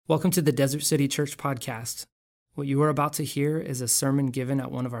Welcome to the Desert City Church podcast. What you are about to hear is a sermon given at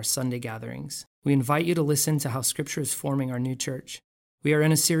one of our Sunday gatherings. We invite you to listen to how Scripture is forming our new church. We are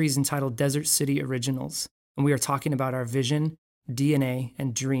in a series entitled Desert City Originals, and we are talking about our vision, DNA,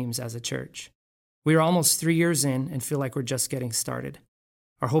 and dreams as a church. We are almost 3 years in and feel like we're just getting started.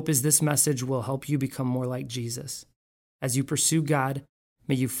 Our hope is this message will help you become more like Jesus. As you pursue God,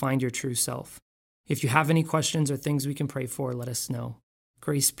 may you find your true self. If you have any questions or things we can pray for, let us know.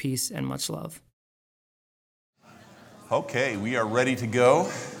 Grace, peace, and much love. Okay, we are ready to go.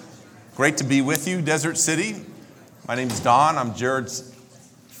 Great to be with you, Desert City. My name is Don. I'm Jared's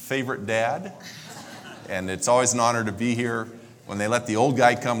favorite dad. And it's always an honor to be here. When they let the old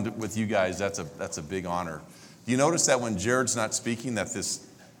guy come with you guys, that's a big honor. Do you notice that when Jared's not speaking, that this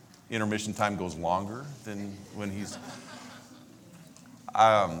intermission time goes longer than when he's...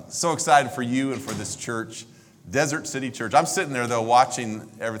 so excited for you and for this church. Desert City Church. I'm sitting there, though, watching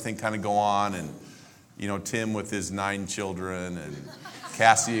everything kind of go on, and, you know, Tim with his 9 children, and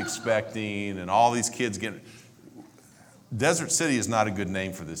Cassie expecting, and all these kids getting... Desert City is not a good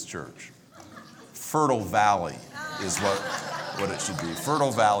name for this church. Fertile Valley is what it should be.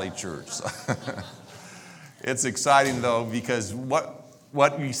 Fertile Valley Church. It's exciting, though, because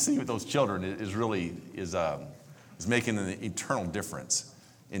what you see with those children is really making an eternal difference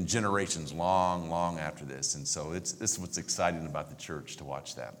in generations long after this. And so this is what's exciting about the church, to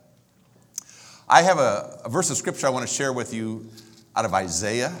watch that. I have a verse of scripture I want to share with you out of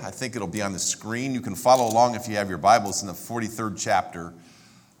Isaiah. I think it'll be on the screen. You can follow along if you have your Bibles in the 43rd chapter.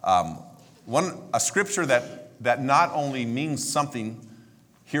 A scripture that not only means something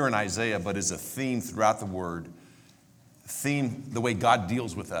here in Isaiah, but is a theme throughout the Word, the way God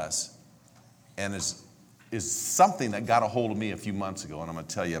deals with us, and is something that got a hold of me a few months ago, and I'm going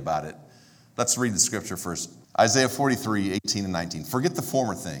to tell you about it. Let's read the scripture first. Isaiah 43, 18 and 19. Forget the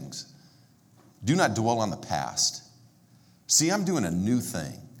former things. Do not dwell on the past. See, I'm doing a new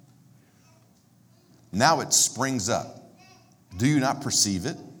thing. Now it springs up. Do you not perceive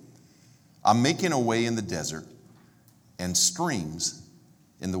it? I'm making a way in the desert and streams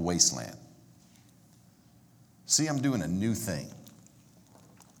in the wasteland. See, I'm doing a new thing.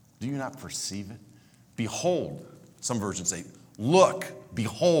 Do you not perceive it? Behold, some versions say, look,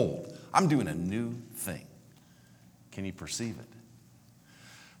 behold, I'm doing a new thing. Can you perceive it?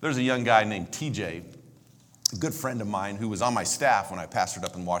 There's a young guy named TJ, a good friend of mine who was on my staff when I pastored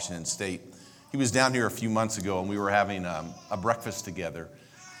up in Washington State. He was down here a few months ago, and we were having a breakfast together.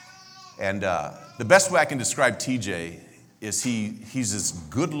 And the best way I can describe TJ is he's this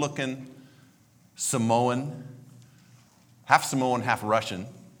good-looking Samoan, half Russian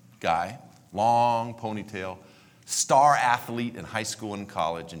guy, long ponytail, star athlete in high school and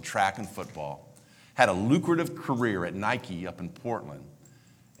college in track and football, had a lucrative career at Nike up in Portland,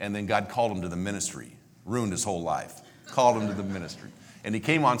 and then God called him to the ministry, ruined his whole life, called him to the ministry, and he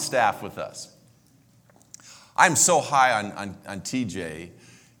came on staff with us. I'm so high on TJ.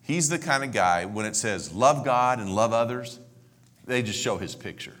 He's the kind of guy, when it says love God and love others, they just show his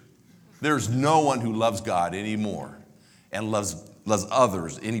picture. There's no one who loves God anymore and loves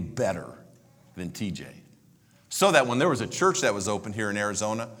others any better than TJ. So that when there was a church that was open here in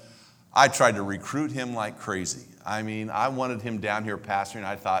Arizona, I tried to recruit him like crazy. I mean, I wanted him down here pastoring.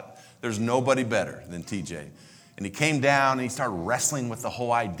 I thought, there's nobody better than TJ. And he came down and he started wrestling with the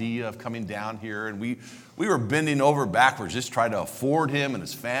whole idea of coming down here. And we were bending over backwards just trying to afford him and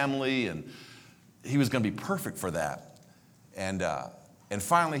his family. And he was going to be perfect for that. And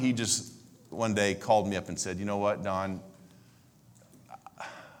finally, he just one day called me up and said, you know what, Don,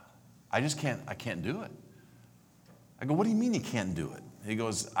 I can't do it. I go, what do you mean you can't do it? He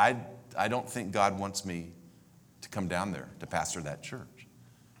goes, I don't think God wants me to come down there to pastor that church.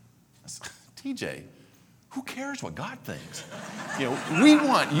 I said, TJ, who cares what God thinks? You know, we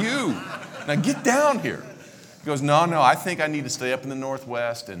want you. Now get down here. He goes, no, I think I need to stay up in the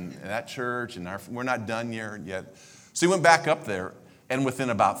Northwest and that church, and we're not done yet. So he went back up there, and within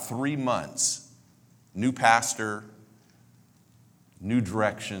about 3 months, new pastor, new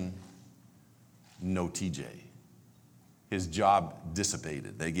direction, no TJ. His job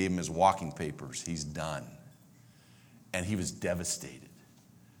dissipated. They gave him his walking papers. He's done. And he was devastated.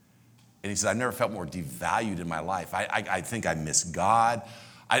 And he said, I never felt more devalued in my life. I think I miss God.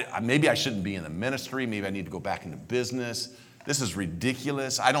 Maybe I shouldn't be in the ministry. Maybe I need to go back into business. This is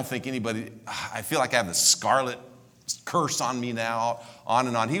ridiculous. I don't think I feel like I have the scarlet curse on me now, on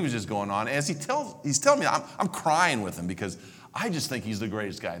and on. He was just going on. As he's telling me, I'm crying with him because I just think he's the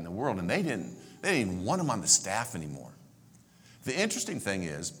greatest guy in the world. And they didn't even want him on the staff anymore. The interesting thing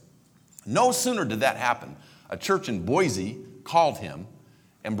is, no sooner did that happen, a church in Boise called him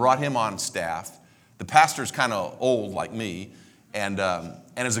and brought him on staff. The pastor's kind of old like me and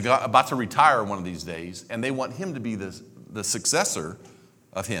is about to retire one of these days, and they want him to be the successor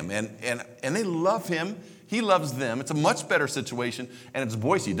of him. And they love him. He loves them. It's a much better situation, and it's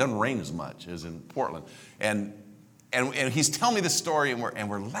Boise. It doesn't rain as much as in Portland. And he's telling me this story, and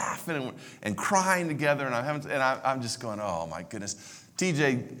we're laughing and crying together, and I'm just going, oh my goodness, TJ.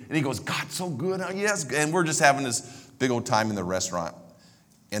 And he goes, God's so good. Oh, yes. And we're just having this big old time in the restaurant.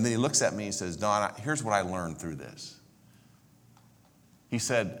 And then he looks at me and says, Don, here's what I learned through this. He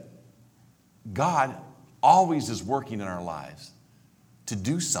said, God always is working in our lives to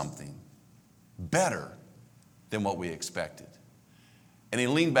do something better than what we expected. And he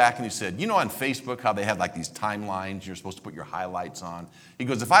leaned back and he said, you know on Facebook how they have like these timelines you're supposed to put your highlights on? He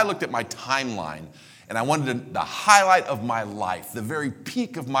goes, if I looked at my timeline and I wanted the highlight of my life, the very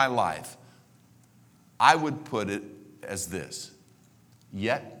peak of my life, I would put it as this: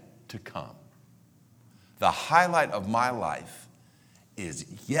 yet to come. The highlight of my life is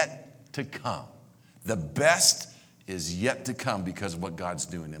yet to come. The best is yet to come because of what God's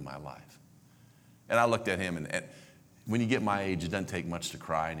doing in my life. And I looked at him, and when you get my age, it doesn't take much to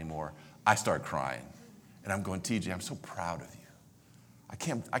cry anymore. I start crying. And I'm going, TJ, I'm so proud of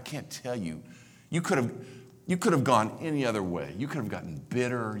you. I can't tell you. You could have gone any other way. You could have gotten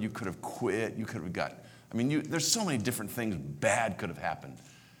bitter. You could have quit. You could have there's so many different things bad could have happened.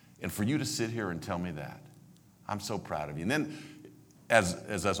 And for you to sit here and tell me that, I'm so proud of you. And then,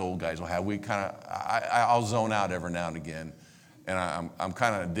 as us old guys will have, I'll zone out every now and again. And I'm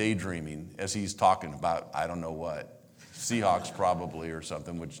kind of daydreaming as he's talking about, I don't know what, Seahawks probably or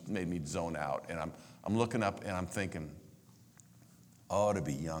something, which made me zone out. And I'm looking up and I'm thinking, oh, to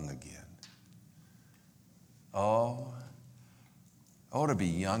be young again. Oh, to be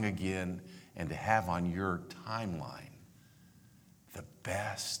young again and to have on your timeline, the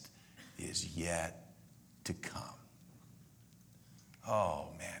best is yet to come. Oh,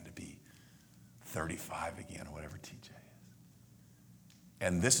 man, to be 35 again or whatever TJ is.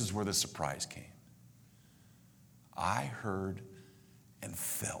 And this is where the surprise came. I heard and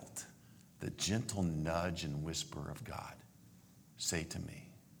felt the gentle nudge and whisper of God say to me,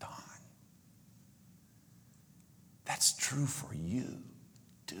 Don, that's true for you,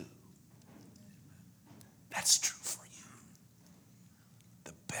 too. That's true for you.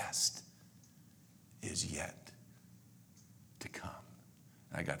 The best is yet to come.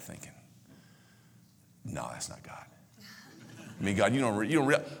 And I got thinking, no, that's not God. I mean, God, you don't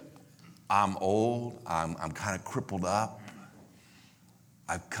realize. I'm old. I'm kind of crippled up.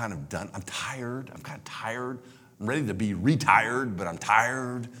 I'm kind of done. I'm tired. I'm kind of tired. I'm ready to be retired, but I'm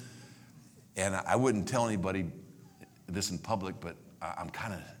tired. And I wouldn't tell anybody this in public, but I'm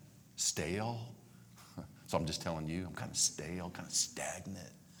kind of stale. So I'm just telling you, I'm kind of stale, kind of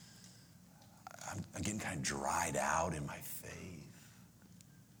stagnant. I'm getting kind of dried out in my faith.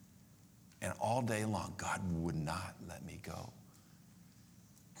 And all day long, God would not let me go.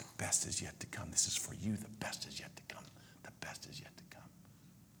 The best is yet to come. This is for you. The best is yet to come. The best is yet to come.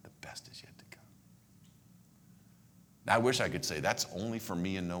 The best is yet to come. Now, I wish I could say that's only for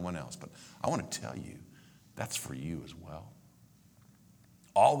me and no one else, but I want to tell you that's for you as well.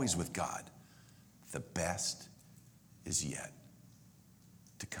 Always with God, the best is yet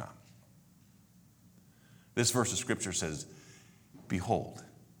to come. This verse of Scripture says, behold,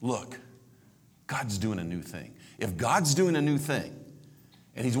 look, God's doing a new thing. If God's doing a new thing,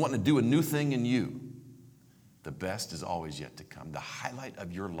 and he's wanting to do a new thing in you, the best is always yet to come. The highlight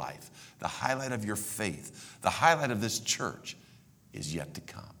of your life, the highlight of your faith, the highlight of this church is yet to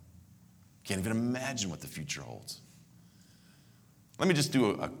come. Can't even imagine what the future holds. Let me just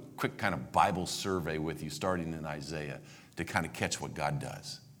do a quick kind of Bible survey with you, starting in Isaiah, to kind of catch what God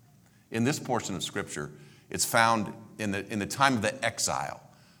does. In this portion of Scripture, it's found in the time of the exile.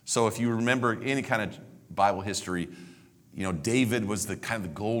 So if you remember any kind of Bible history, you know, David was the kind of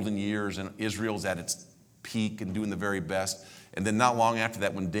the golden years, and Israel's at its peak and doing the very best. And then not long after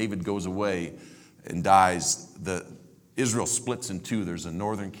that, when David goes away and dies, Israel splits in two. There's a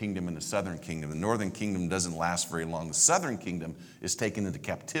northern kingdom and a southern kingdom. The northern kingdom doesn't last very long. The southern kingdom is taken into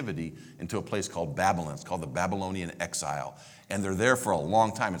captivity into a place called Babylon. It's called the Babylonian exile. And they're there for a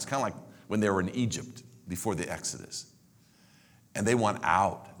long time. It's kind of like when they were in Egypt before the Exodus. And they want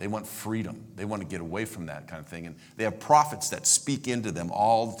out. They want freedom. They want to get away from that kind of thing. And they have prophets that speak into them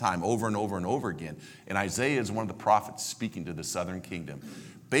all the time, over and over and over again. And Isaiah is one of the prophets speaking to the southern kingdom,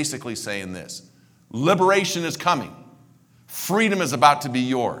 basically saying this: liberation is coming. Freedom is about to be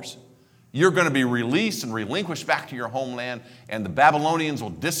yours. You're going to be released and relinquished back to your homeland, and the Babylonians will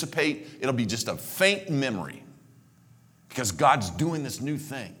dissipate. It'll be just a faint memory because God's doing this new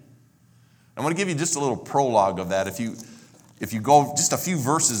thing. I want to give you just a little prologue of that. If you go just a few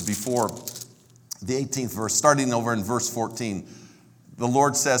verses before the 18th verse, starting over in verse 14, the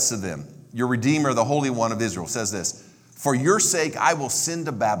Lord says to them, your Redeemer, the Holy One of Israel, says this, for your sake I will send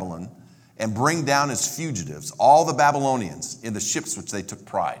to Babylon and bring down as fugitives all the Babylonians in the ships which they took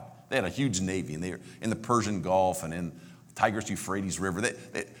pride. They had a huge navy, and they were in the Persian Gulf and in Tigris-Euphrates River.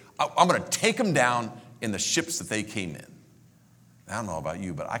 I'm going to take them down in the ships that they came in. I don't know about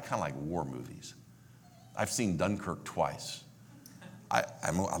you, but I kind of like war movies. I've seen Dunkirk twice.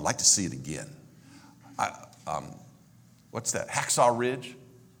 I'd like to see it again. What's that? Hacksaw Ridge?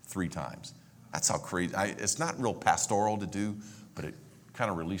 3 times. That's how crazy. It's not real pastoral to do, but it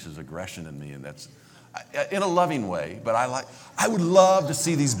kind of releases aggression in me, and that's in a loving way. But I would love to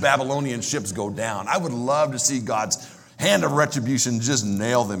see these Babylonian ships go down. I would love to see God's hand of retribution just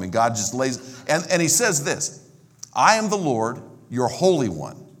nail them, and God just lays. And he says this, I am the Lord, your Holy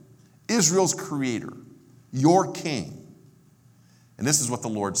One, Israel's Creator, your King. And this is what the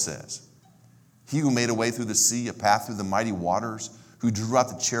Lord says. He who made a way through the sea, a path through the mighty waters, who drew out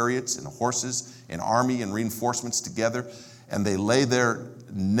the chariots and horses and army and reinforcements together, and they lay there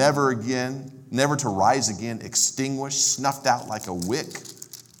never to rise again, extinguished, snuffed out like a wick.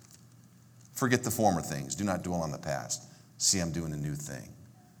 Forget the former things. Do not dwell on the past. See, I'm doing a new thing.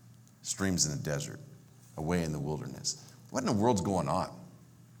 Streams in the desert, a way in the wilderness. What in the world's going on?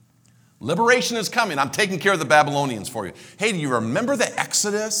 Liberation is coming. I'm taking care of the Babylonians for you. Hey, do you remember the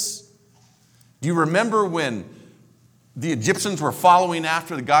Exodus? Do you remember when the Egyptians were following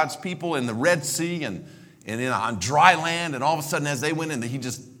after God's people in the Red Sea and on dry land, and all of a sudden as they went in,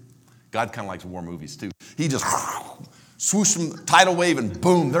 God kind of likes war movies too. He just swooshed them, tidal wave, and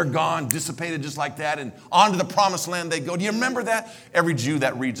boom, they're gone, dissipated just like that, and onto the promised land they go. Do you remember that? Every Jew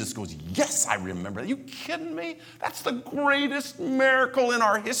that reads this goes, yes, I remember that. Are you kidding me? That's the greatest miracle in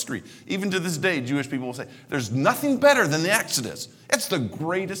our history. Even to this day, Jewish people will say, there's nothing better than the Exodus. It's the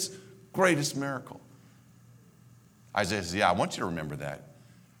greatest miracle. Isaiah says, yeah, I want you to remember that.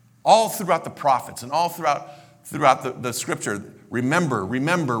 All throughout the prophets and all throughout the scripture, remember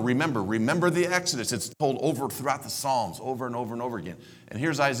the Exodus. It's told over throughout the Psalms, over and over and over again. And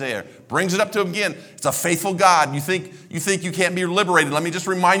here's Isaiah, brings it up to him again. It's a faithful God. You think you can't be liberated. Let me just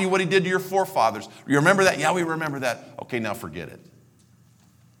remind you what he did to your forefathers. You remember that? Yeah, we remember that. Okay, now forget it.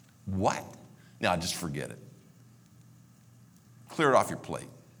 What? Now just forget it. Clear it off your plate.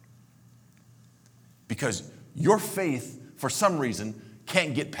 Because your faith, for some reason,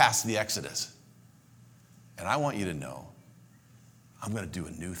 can't get past the Exodus. And I want you to know, I'm going to do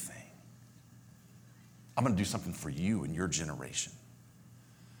a new thing. I'm going to do something for you and your generation.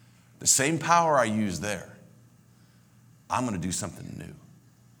 The same power I used there, I'm going to do something new.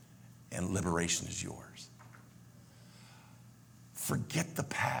 And liberation is yours. Forget the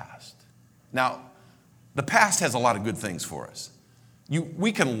past. Now, the past has a lot of good things for us.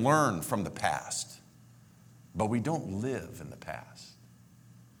 We can learn from the past. But we don't live in the past.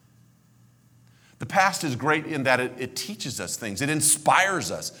 The past is great in that it teaches us things. It inspires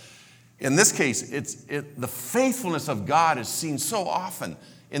us. In this case, the faithfulness of God is seen so often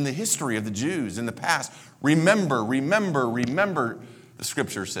in the history of the Jews in the past. Remember, the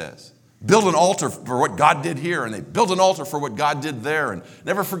scripture says. Build an altar for what God did here, and they built an altar for what God did there. And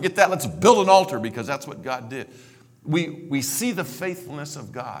never forget that. Let's build an altar because that's what God did. We see the faithfulness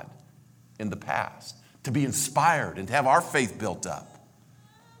of God in the past, to be inspired and to have our faith built up.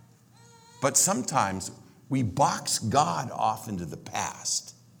 But sometimes we box God off into the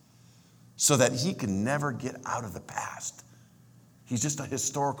past so that he can never get out of the past. He's just a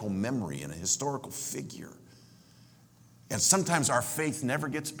historical memory and a historical figure. And sometimes our faith never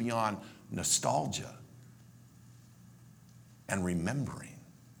gets beyond nostalgia and remembering.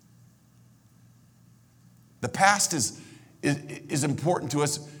 The past is important to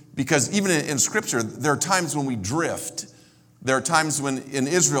us because even in Scripture, there are times when we drift. There are times when in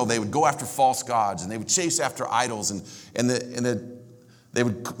Israel they would go after false gods and they would chase after idols, and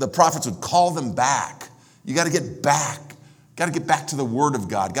the prophets would call them back. You got to get back. Got to get back to the Word of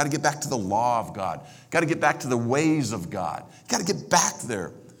God. Got to get back to the law of God. Got to get back to the ways of God. Got to get back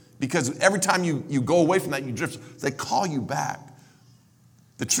there, because every time you go away from that, you drift. They call you back.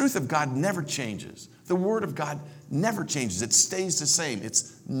 The truth of God never changes. The Word of God never changes. It stays the same.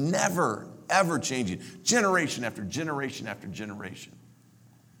 It's never, ever changing. Generation after generation after generation.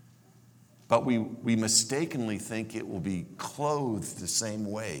 But we mistakenly think it will be clothed the same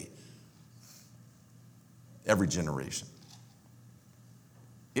way every generation.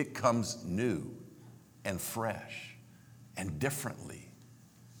 It comes new and fresh and differently.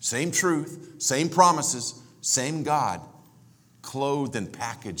 Same truth, same promises, same God, clothed and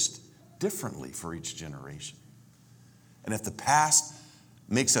packaged differently for each generation. And if the past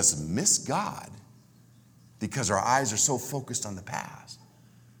makes us miss God because our eyes are so focused on the past,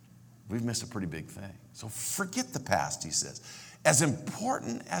 we've missed a pretty big thing. So forget the past, he says. As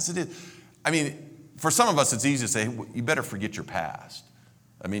important as it is. I mean, for some of us, it's easy to say, you better forget your past.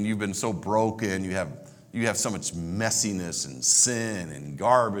 I mean, you've been so broken. You have so much messiness and sin and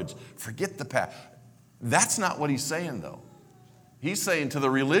garbage. Forget the past. That's not what he's saying, though. He's saying to the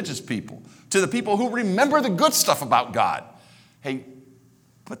religious people, to the people who remember the good stuff about God, hey,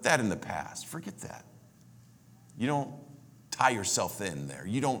 put that in the past. Forget that. You don't tie yourself in there.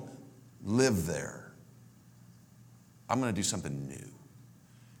 You don't live there. I'm going to do something new.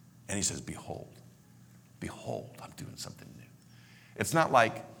 And he says, behold, I'm doing something new. It's not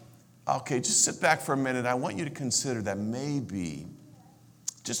like, okay, just sit back for a minute. I want you to consider that maybe,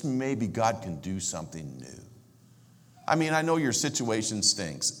 just maybe God can do something new. I mean, I know your situation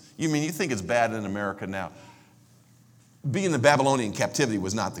stinks. You think it's bad in America now. Being in the Babylonian captivity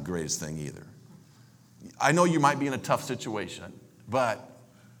was not the greatest thing either. I know you might be in a tough situation, but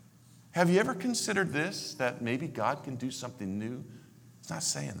have you ever considered this, that maybe God can do something new? It's not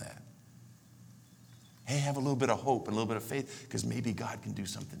saying that. Hey, have a little bit of hope and a little bit of faith because maybe God can do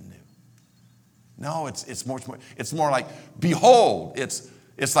something new. No, it's more like, behold.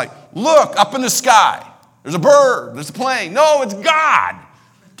 It's like, look up in the sky. There's a bird. There's a plane. No, it's God.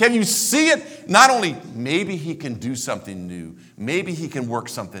 Can you see it? Not only maybe he can do something new, maybe he can work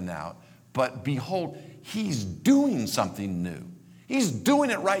something out, but behold, he's doing something new. He's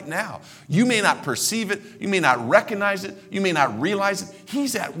doing it right now. You may not perceive it. You may not recognize it. You may not realize it.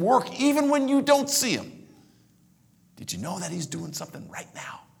 He's at work even when you don't see him. Did you know that he's doing something right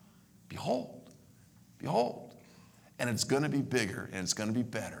now? Behold. Behold. And it's going to be bigger, and it's going to be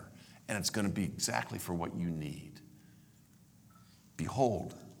better, and it's going to be exactly for what you need.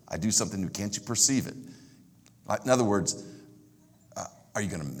 Behold, I do something new. Can't you perceive it? In other words, are you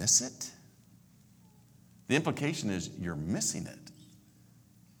going to miss it? The implication is you're missing it.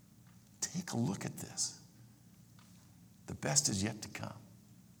 Take a look at this. The best is yet to come.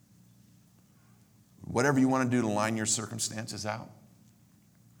 Whatever you want to do to line your circumstances out,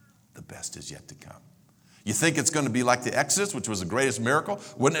 the best is yet to come. You think it's going to be like the Exodus, which was the greatest miracle?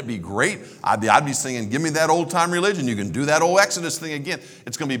 Wouldn't it be great? I'd be singing, give me that old-time religion. You can do that old Exodus thing again.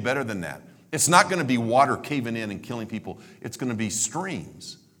 It's going to be better than that. It's not going to be water caving in and killing people. It's going to be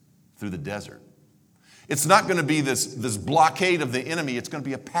streams through the desert. It's not going to be this blockade of the enemy. It's going to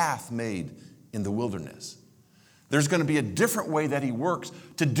be a path made in the wilderness. There's going to be a different way that he works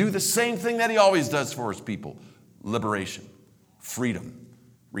to do the same thing that he always does for his people. Liberation, freedom,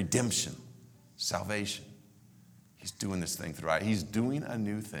 redemption, salvation. He's doing this thing throughout. He's doing a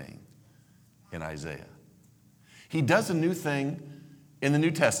new thing in Isaiah. He does a new thing in the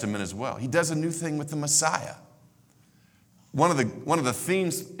New Testament as well. He does a new thing with the Messiah. One of the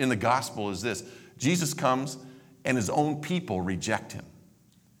themes in the gospel is this. Jesus comes and his own people reject him.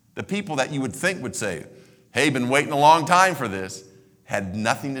 The people that you would think would say, hey, been waiting a long time for this, had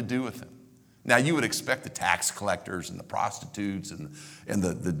nothing to do with him. Now, you would expect the tax collectors and the prostitutes and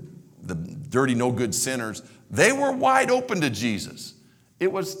the dirty, no-good sinners. They were wide open to Jesus.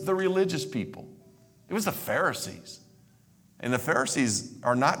 It was the religious people. It was the Pharisees. And the Pharisees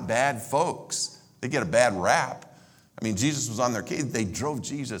are not bad folks. They get a bad rap. I mean, Jesus was on their case. They drove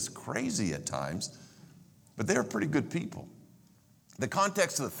Jesus crazy at times, but they were pretty good people. The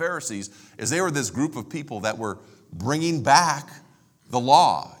context of the Pharisees is they were this group of people that were bringing back the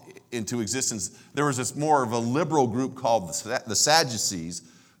law into existence. There was this more of a liberal group called the Sadducees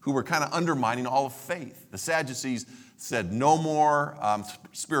who were kind of undermining all of faith. The Sadducees said no more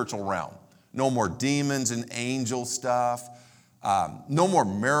spiritual realm, no more demons and angel stuff, no more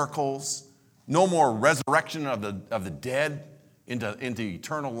miracles, no more resurrection of the dead into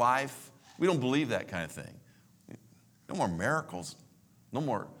eternal life. We don't believe that kind of thing. No more miracles, no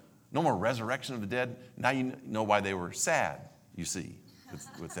more resurrection of the dead. Now you know why they were sad, you see,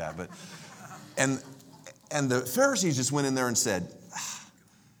 with that. But and the Pharisees just went in there and said,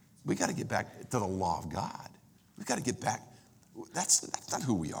 we got to get back to the law of God. We got to get back. That's not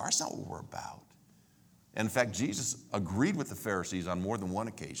who we are. That's not what we're about. And in fact, Jesus agreed with the Pharisees on more than one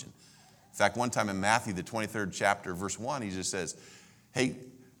occasion. In fact, one time in Matthew, the 23rd chapter, verse 1, he just says, hey,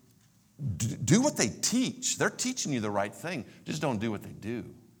 do what they teach. They're teaching you the right thing. Just don't do what they do.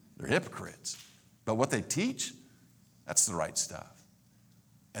 They're hypocrites. But what they teach, that's the right stuff.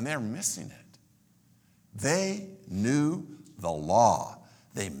 And they're missing it. They knew the law.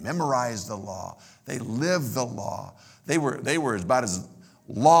 They memorized the law. They lived the law. They were about as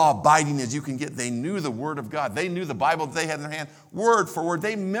law-abiding as you can get. They knew the Word of God. They knew the Bible that they had in their hand, word for word.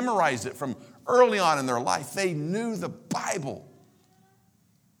 They memorized it from early on in their life. They knew the Bible.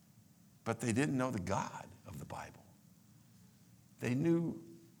 But they didn't know the God of the Bible. They knew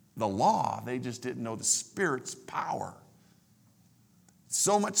the law. They just didn't know the Spirit's power.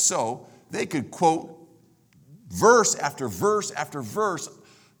 So much so, they could quote verse after verse after verse,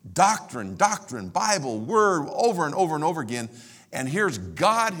 doctrine, Bible, word, over and over and over again. And here's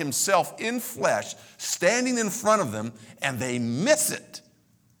God himself in flesh standing in front of them, and they miss it.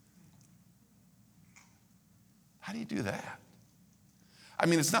 How do you do that? I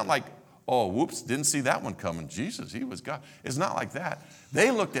mean, it's not like, oh, whoops, didn't see that one coming. Jesus, he was God. It's not like that.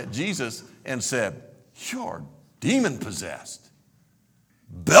 They looked at Jesus and said, you're demon-possessed.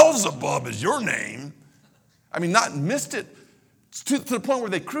 Beelzebub is your name. I mean, not missed it to the point where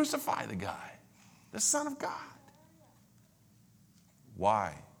they crucify the guy, the Son of God.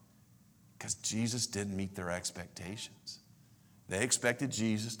 Why? Because Jesus didn't meet their expectations. They expected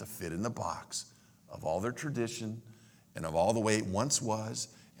Jesus to fit in the box of all their tradition and of all the way it once was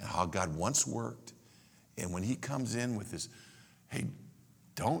and how God once worked. And when he comes in with this, hey,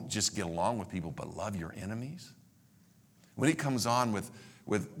 don't just get along with people, but love your enemies. When he comes on with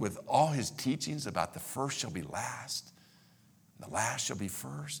all his teachings about the first shall be last, the last shall be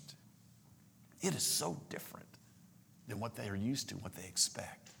first, it is so different than what they are used to, what they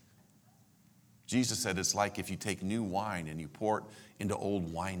expect. Jesus said it's like if you take new wine and you pour it into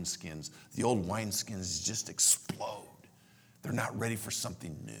old wineskins. The old wineskins just explode. They're not ready for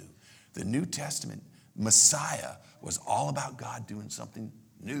something new. The New Testament Messiah was all about God doing something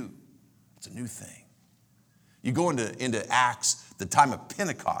new. It's a new thing. You go into Acts, the time of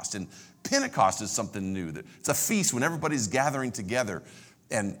Pentecost, and Pentecost is something new. It's a feast when everybody's gathering together.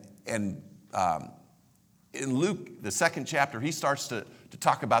 And in Luke, the 2nd chapter, he starts to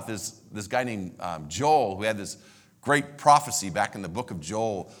talk about this guy named Joel, who had this great prophecy back in the book of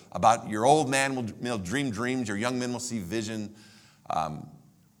Joel about your old man will dream dreams, your young men will see vision.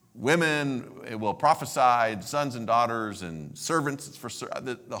 Women will prophesy, sons and daughters and servants.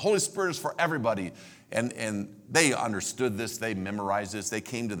 The Holy Spirit is for everybody. And they understood this. They memorized this. They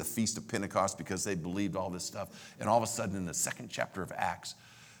came to the Feast of Pentecost because they believed all this stuff. And all of a sudden, in the 2nd chapter of Acts,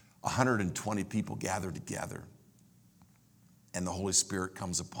 120 people gather together. And the Holy Spirit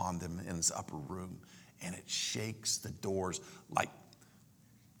comes upon them in this upper room. And it shakes the doors like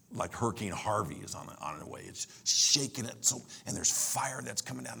Hurricane Harvey is on the way. It's shaking it. And there's fire that's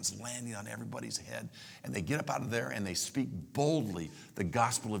coming down. It's landing on everybody's head. And they get up out of there and they speak boldly the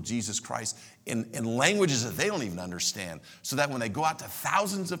gospel of Jesus Christ in languages that they don't even understand. So that when they go out to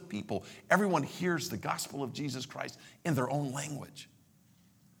thousands of people, everyone hears the gospel of Jesus Christ in their own language.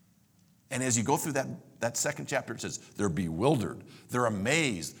 And as you go through that 2nd chapter, it says they're bewildered. They're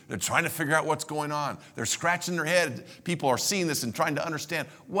amazed. They're trying to figure out what's going on. They're scratching their head. People are seeing this and trying to understand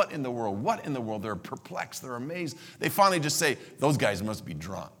what in the world. They're perplexed. They're amazed. They finally just say, those guys must be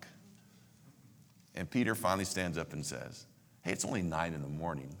drunk. And Peter finally stands up and says, hey, it's only 9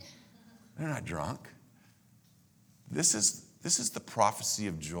 a.m. They're not drunk. This is the prophecy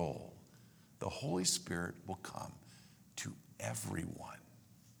of Joel. The Holy Spirit will come to everyone.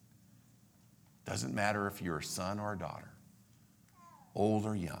 Doesn't matter if you're a son or a daughter, old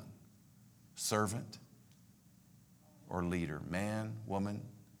or young, servant or leader, man, woman.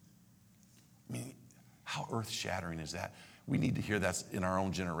 I mean, how earth-shattering is that? We need to hear that in our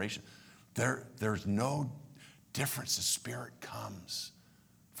own generation. There's no difference. The Spirit comes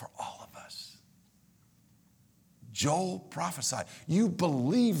for all of us. Joel prophesied. You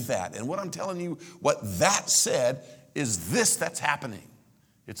believe that. And what I'm telling you, what that said is this that's happening.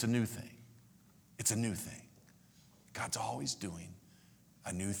 It's a new thing. It's a new thing. God's always doing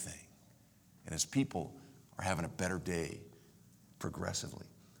a new thing. And his people are having a better day progressively.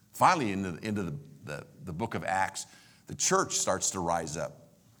 Finally, into the book of Acts, the church starts to rise up.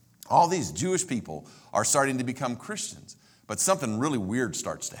 All these Jewish people are starting to become Christians. But something really weird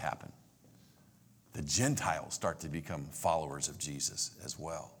starts to happen. The Gentiles start to become followers of Jesus as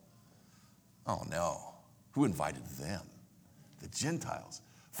well. Oh no. Who invited them? The Gentiles.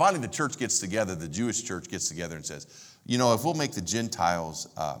 Finally, the church gets together, the Jewish church gets together and says, you know, if we'll make the Gentiles,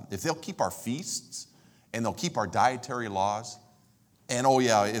 if they'll keep our feasts and they'll keep our dietary laws, and oh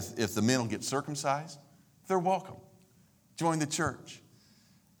yeah, if the men will get circumcised, they're welcome. Join the church.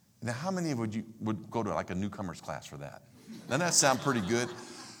 Now, how many of you would go to like a newcomer's class for that? Doesn't that sound pretty good?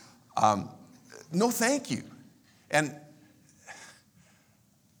 No, thank you. And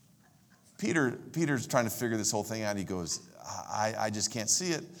Peter's trying to figure this whole thing out. He goes, I just can't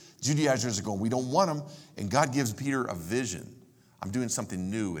see it. Judaizers are going, we don't want them. And God gives Peter a vision I'm doing something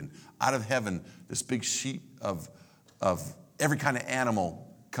new. And out of heaven, this big sheet of every kind of animal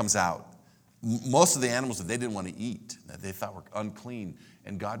comes out. Most of the animals that they didn't want to eat, that they thought were unclean.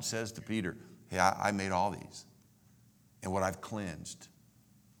 And God says to Peter, hey, I made all these. And what I've cleansed,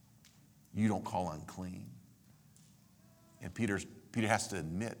 you don't call unclean. And Peter has to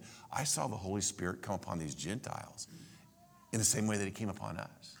admit, I saw the Holy Spirit come upon these Gentiles in the same way that he came upon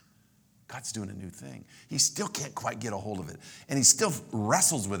us. God's doing a new thing. He still can't quite get a hold of it. And he still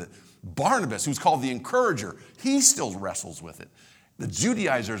wrestles with it. Barnabas, who's called the encourager, he still wrestles with it. The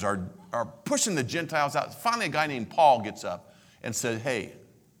Judaizers are pushing the Gentiles out. Finally, a guy named Paul gets up and said, hey,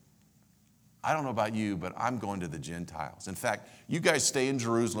 I don't know about you, but I'm going to the Gentiles. In fact, you guys stay in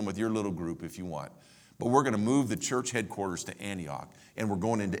Jerusalem with your little group if you want. But we're going to move the church headquarters to Antioch. And we're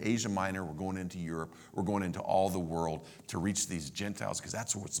going into Asia Minor. We're going into Europe. We're going into all the world to reach these Gentiles because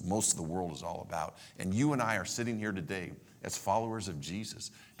that's what most of the world is all about. And you and I are sitting here today as followers of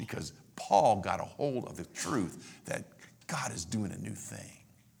Jesus because Paul got a hold of the truth that God is doing a new thing.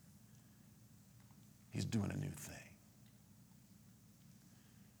 He's doing a new thing.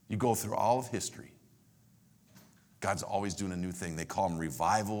 You go through all of history. God's always doing a new thing. They call them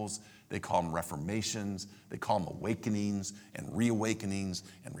revivals. They call them reformations. They call them awakenings and reawakenings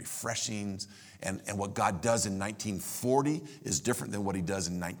and refreshings. And what God does in 1940 is different than what he does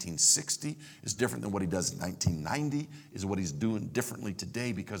in 1960, is different than what he does in 1990, is what he's doing differently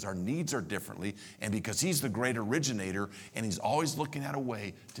today because our needs are differently and because he's the great originator and he's always looking at a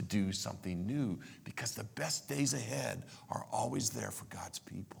way to do something new because the best days ahead are always there for God's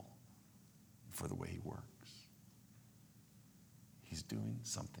people, for the way he works. He's doing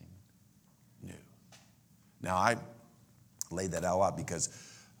something new. Now, I laid that all out because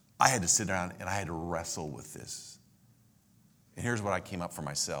I had to sit down and I had to wrestle with this. And here's what I came up for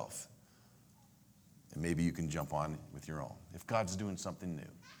myself. And maybe you can jump on with your own. If God's doing something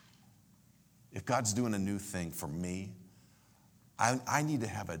new, if God's doing a new thing for me, I need to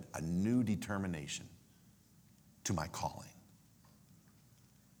have a new determination to my calling.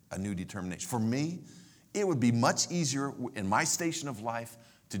 A new determination. For me, it would be much easier in my station of life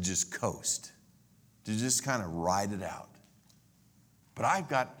to just coast, to just kind of ride it out. But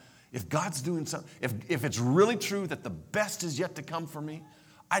if God's doing something, if it's really true that the best is yet to come for me,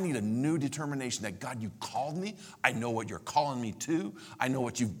 I need a new determination that God, you called me. I know what you're calling me to. I know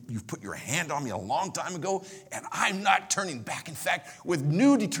what you've put your hand on me a long time ago, and I'm not turning back. In fact, with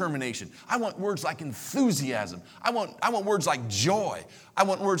new determination, I want words like enthusiasm. I want words like joy. I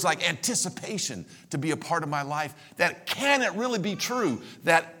want words like anticipation to be a part of my life. That can it really be true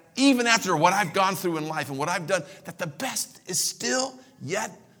that even after what I've gone through in life and what I've done, that the best is still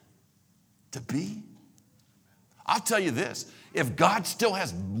yet to be? I'll tell you this. If God still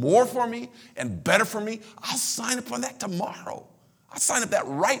has more for me and better for me, I'll sign up on that tomorrow. I'll sign up that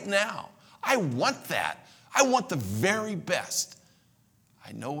right now. I want that. I want the very best.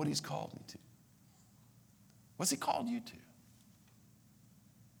 I know what he's called me to. What's he called you to?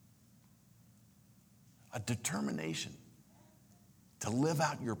 A determination to live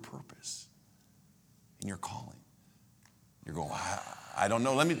out your purpose and your calling. You're going, I don't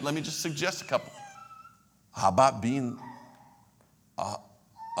know. Let me just suggest a couple. How about being a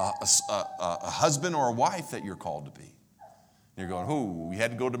husband or a wife that you're called to be? You're going, we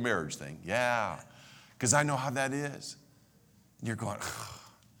had to go to marriage thing. Yeah, because I know how that is. And you're going,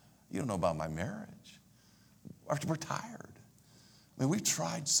 you don't know about my marriage. We're tired. I mean, we've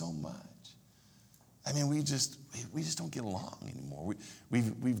tried so much. I mean, we just don't get along anymore.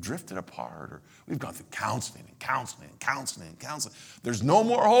 We've drifted apart, or we've gone through counseling and counseling and counseling and counseling. There's no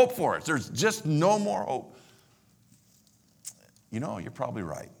more hope for us. There's just no more hope. You know, you're probably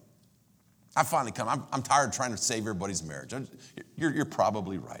right. I finally come. I'm tired of trying to save everybody's marriage. You're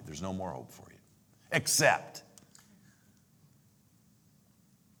probably right. There's no more hope for you. Except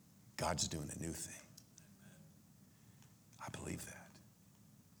God's doing a new thing. I believe that.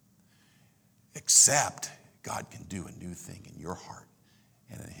 Except God can do a new thing in your heart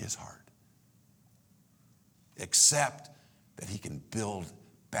and in his heart. Except that he can build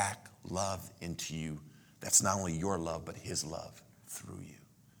back love into you. That's not only your love, but his love through you.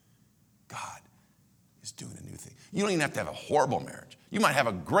 God is doing a new thing. You don't even have to have a horrible marriage. You might have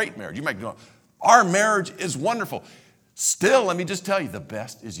a great marriage. You might go, our marriage is wonderful. Still, let me just tell you, the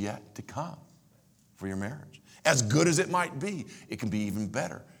best is yet to come for your marriage. As good as it might be, it can be even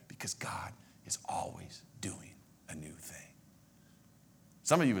better because God is always doing a new thing.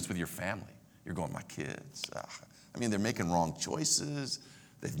 Some of you, it's with your family. You're going, my kids, they're making wrong choices.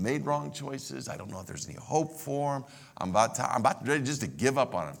 They've made wrong choices. I don't know if there's any hope for them. I'm about ready just to give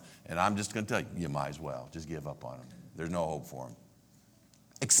up on them. And I'm just going to tell you, you might as well just give up on them. There's no hope for them.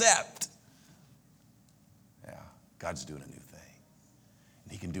 Except, yeah, God's doing a new thing.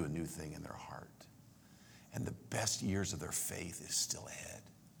 And he can do a new thing in their heart. And the best years of their faith is still ahead.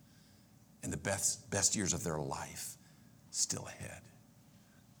 And the best years of their life still ahead.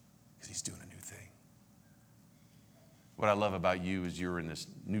 Because he's doing a new thing. What I love about you is you're in this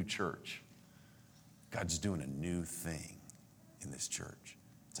new church. God's doing a new thing in this church.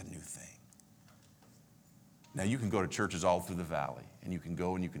 It's a new thing. Now, you can go to churches all through the valley, and you can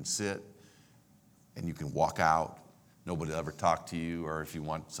go and you can sit, and you can walk out. Nobody will ever talk to you, or if you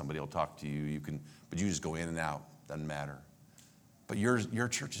want, somebody will talk to you. But you just go in and out. Doesn't matter. But your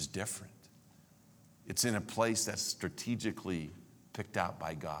church is different. It's in a place that's strategically picked out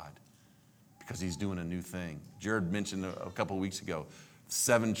by God because he's doing a new thing. Jared mentioned a couple of weeks ago,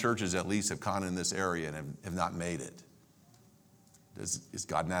 7 churches at least have gone in this area and have not made it. Is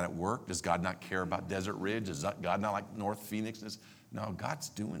God not at work? Does God not care about Desert Ridge? Is God not like North Phoenix? No, God's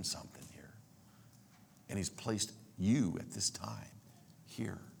doing something here. And he's placed you at this time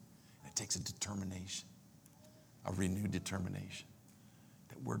here. And it takes a determination, a renewed determination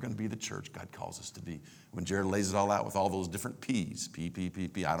that we're going to be the church God calls us to be. When Jared lays it all out with all those different P's, P,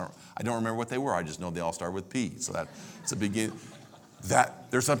 I don't remember what they were. I just know they all start with P. So that's a beginning. That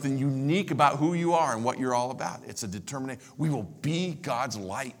there's something unique about who you are and what you're all about. It's a determination. We will be God's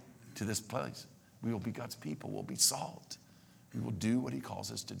light to this place. We will be God's people. We'll be salt. We will do what he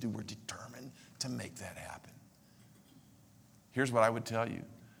calls us to do. We're determined to make that happen. Here's what I would tell you.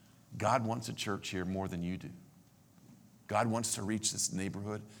 God wants a church here more than you do. God wants to reach this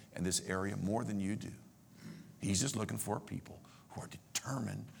neighborhood and this area more than you do. He's just looking for people who are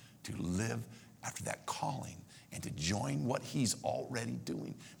determined to live after that calling and to join what he's already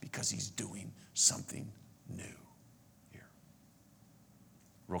doing because he's doing something new here.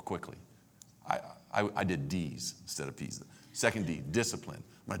 Real quickly, I did D's instead of P's. Second D, discipline.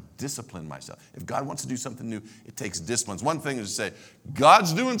 I'm going to discipline myself. If God wants to do something new, it takes disciplines. One thing is to say,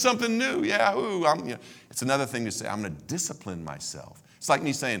 God's doing something new. Yeah, It's another thing to say, I'm going to discipline myself. It's like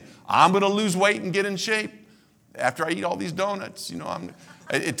me saying, I'm going to lose weight and get in shape after I eat all these donuts.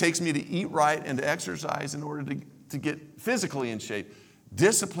 It takes me to eat right and to exercise in order to get physically in shape.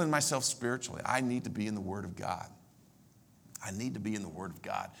 Discipline myself spiritually. I need to be in the Word of God. I need to be in the Word of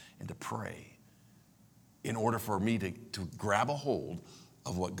God and to pray in order for me to grab a hold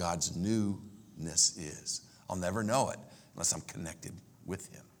of what God's newness is. I'll never know it unless I'm connected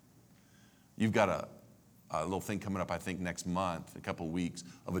with him. You've got a little thing coming up, I think, next month, a couple of weeks,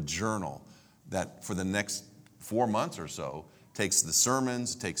 of a journal that for the next 4 months or so takes the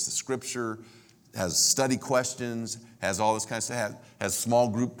sermons, takes the scripture, has study questions, has all this kind of stuff, has small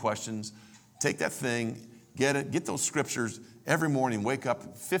group questions. Take that thing, get those scriptures every morning, wake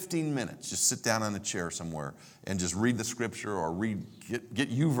up 15 minutes, just sit down on a chair somewhere and just read the scripture or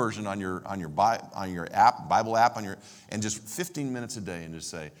get YouVersion on your app, Bible app and just 15 minutes a day and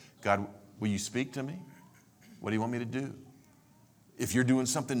just say, God, will you speak to me? What do you want me to do? If you're doing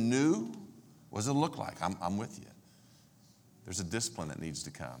something new, what does it look like? I'm with you. There's a discipline that needs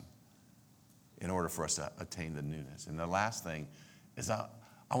to come in order for us to attain the newness. And the last thing is I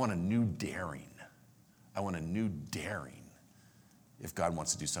want a new daring. I want a new daring if God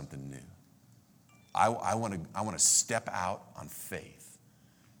wants to do something new. I want to step out on faith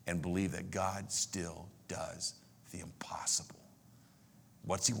and believe that God still does the impossible.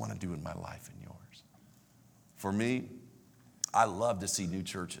 What's he want to do in my life and yours? For me, I love to see new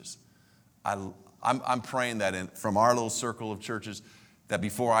churches. I'm praying that from our little circle of churches, that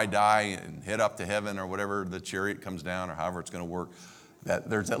before I die and head up to heaven or whatever the chariot comes down or however it's going to work, that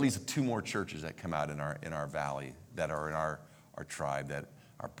there's at least 2 more churches that come out in our valley that are in our tribe that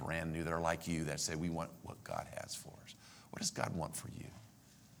are brand new, that are like you, that say we want what God has for us. What does God want for you?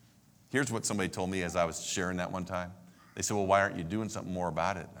 Here's what somebody told me as I was sharing that one time. They said, well, why aren't you doing something more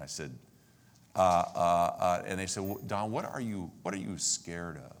about it? And I said, and they said, well, Don, what are you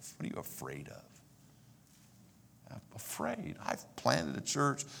scared of? What are you afraid of? I'm afraid. I've planted a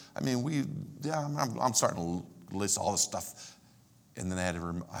church. I mean, I'm starting to list all the stuff. And then I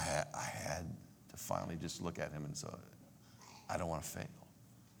had to finally just look at him and say, I don't want to fail.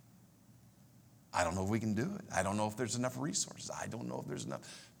 I don't know if we can do it. I don't know if there's enough resources. I don't know if there's enough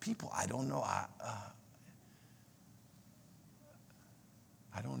people. I don't know. I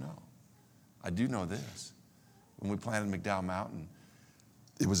don't know. I do know this. When we planted McDowell Mountain,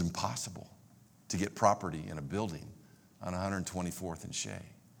 it was impossible to get property in a building on 124th and Shea.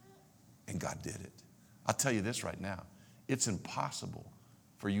 And God did it. I'll tell you this right now. It's impossible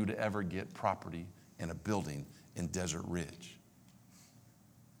for you to ever get property in a building in Desert Ridge.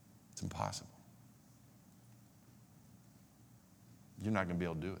 It's impossible. you're not going to be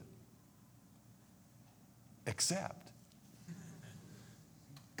able to do it. Except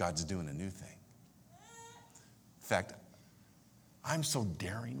God's doing a new thing. In fact, I'm so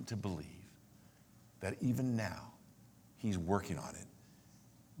daring to believe that even now, he's working on it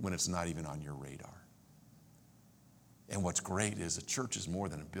when it's not even on your radar. And what's great is a church is more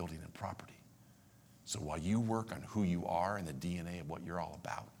than a building and property. So while you work on who you are and the DNA of what you're all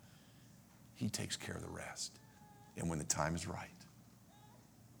about, he takes care of the rest. And when the time is right,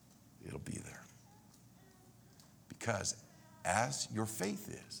 it'll be there. Because as your faith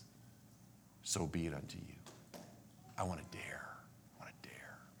is, so be it unto you. I want to dare. I want to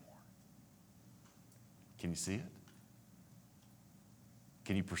dare more. Can you see it?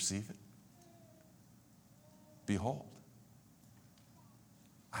 Can you perceive it? Behold,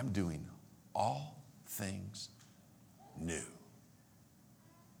 I'm doing all things new.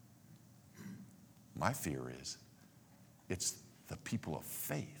 My fear is it's the people of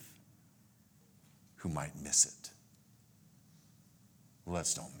faith who might miss it.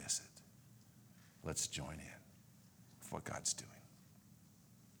 Let's don't miss it. Let's join in with what God's doing.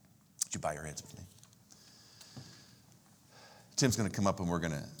 Would you bow your heads with me? Tim's going to come up and we're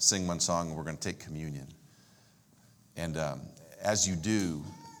going to sing one song and we're going to take communion. And as you do,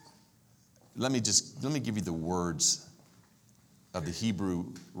 let me give you the words of the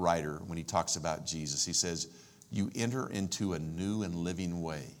Hebrew writer when he talks about Jesus. He says, you enter into a new and living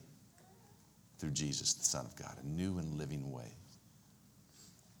way through Jesus, the Son of God, a new and living way.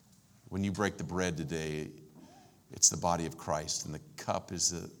 When you break the bread today, it's the body of Christ, and the cup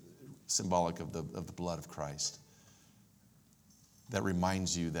is symbolic of the blood of Christ. That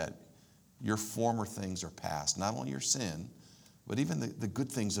reminds you that your former things are past. Not only your sin, but even the good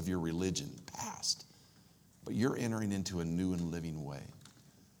things of your religion, past. But you're entering into a new and living way.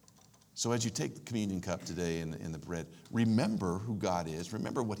 So as you take the communion cup today and the bread, remember who God is.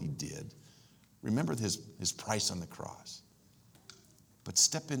 Remember what he did. Remember his price on the cross. But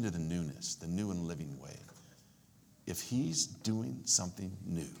step into the newness, the new and living way. If he's doing something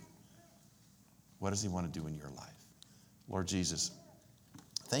new, what does he want to do in your life? Lord Jesus,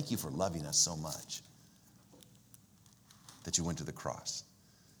 thank you for loving us so much that you went to the cross.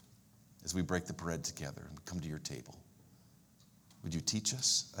 As we break the bread together and come to your table, would you teach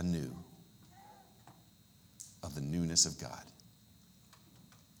us anew of the newness of God?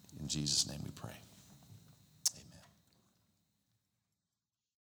 In Jesus' name we pray.